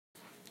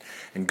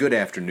and good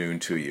afternoon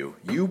to you.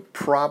 You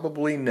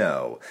probably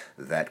know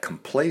that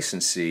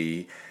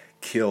complacency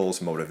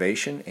kills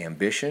motivation,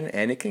 ambition,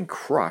 and it can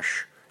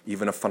crush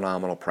even a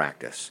phenomenal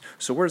practice.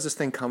 So where does this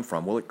thing come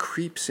from? Well, it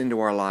creeps into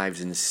our lives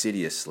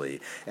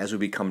insidiously as we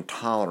become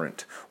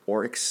tolerant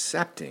or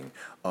accepting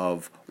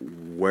of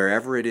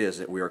wherever it is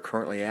that we are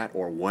currently at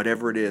or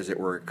whatever it is that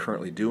we're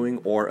currently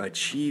doing or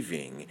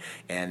achieving,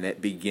 and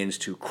that begins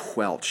to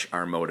quelch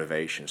our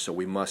motivation. So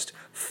we must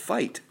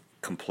fight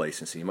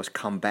complacency. You must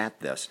combat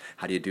this.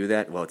 How do you do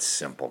that? Well, it's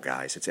simple,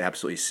 guys. It's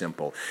absolutely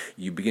simple.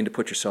 You begin to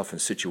put yourself in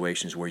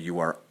situations where you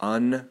are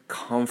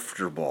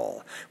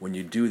uncomfortable. When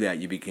you do that,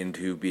 you begin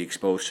to be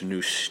exposed to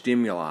new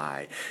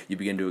stimuli. You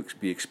begin to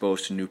be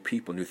exposed to new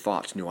people, new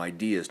thoughts, new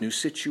ideas, new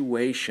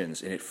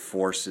situations, and it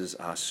forces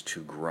us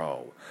to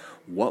grow.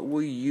 What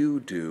will you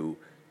do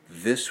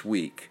this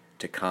week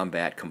to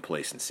combat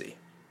complacency?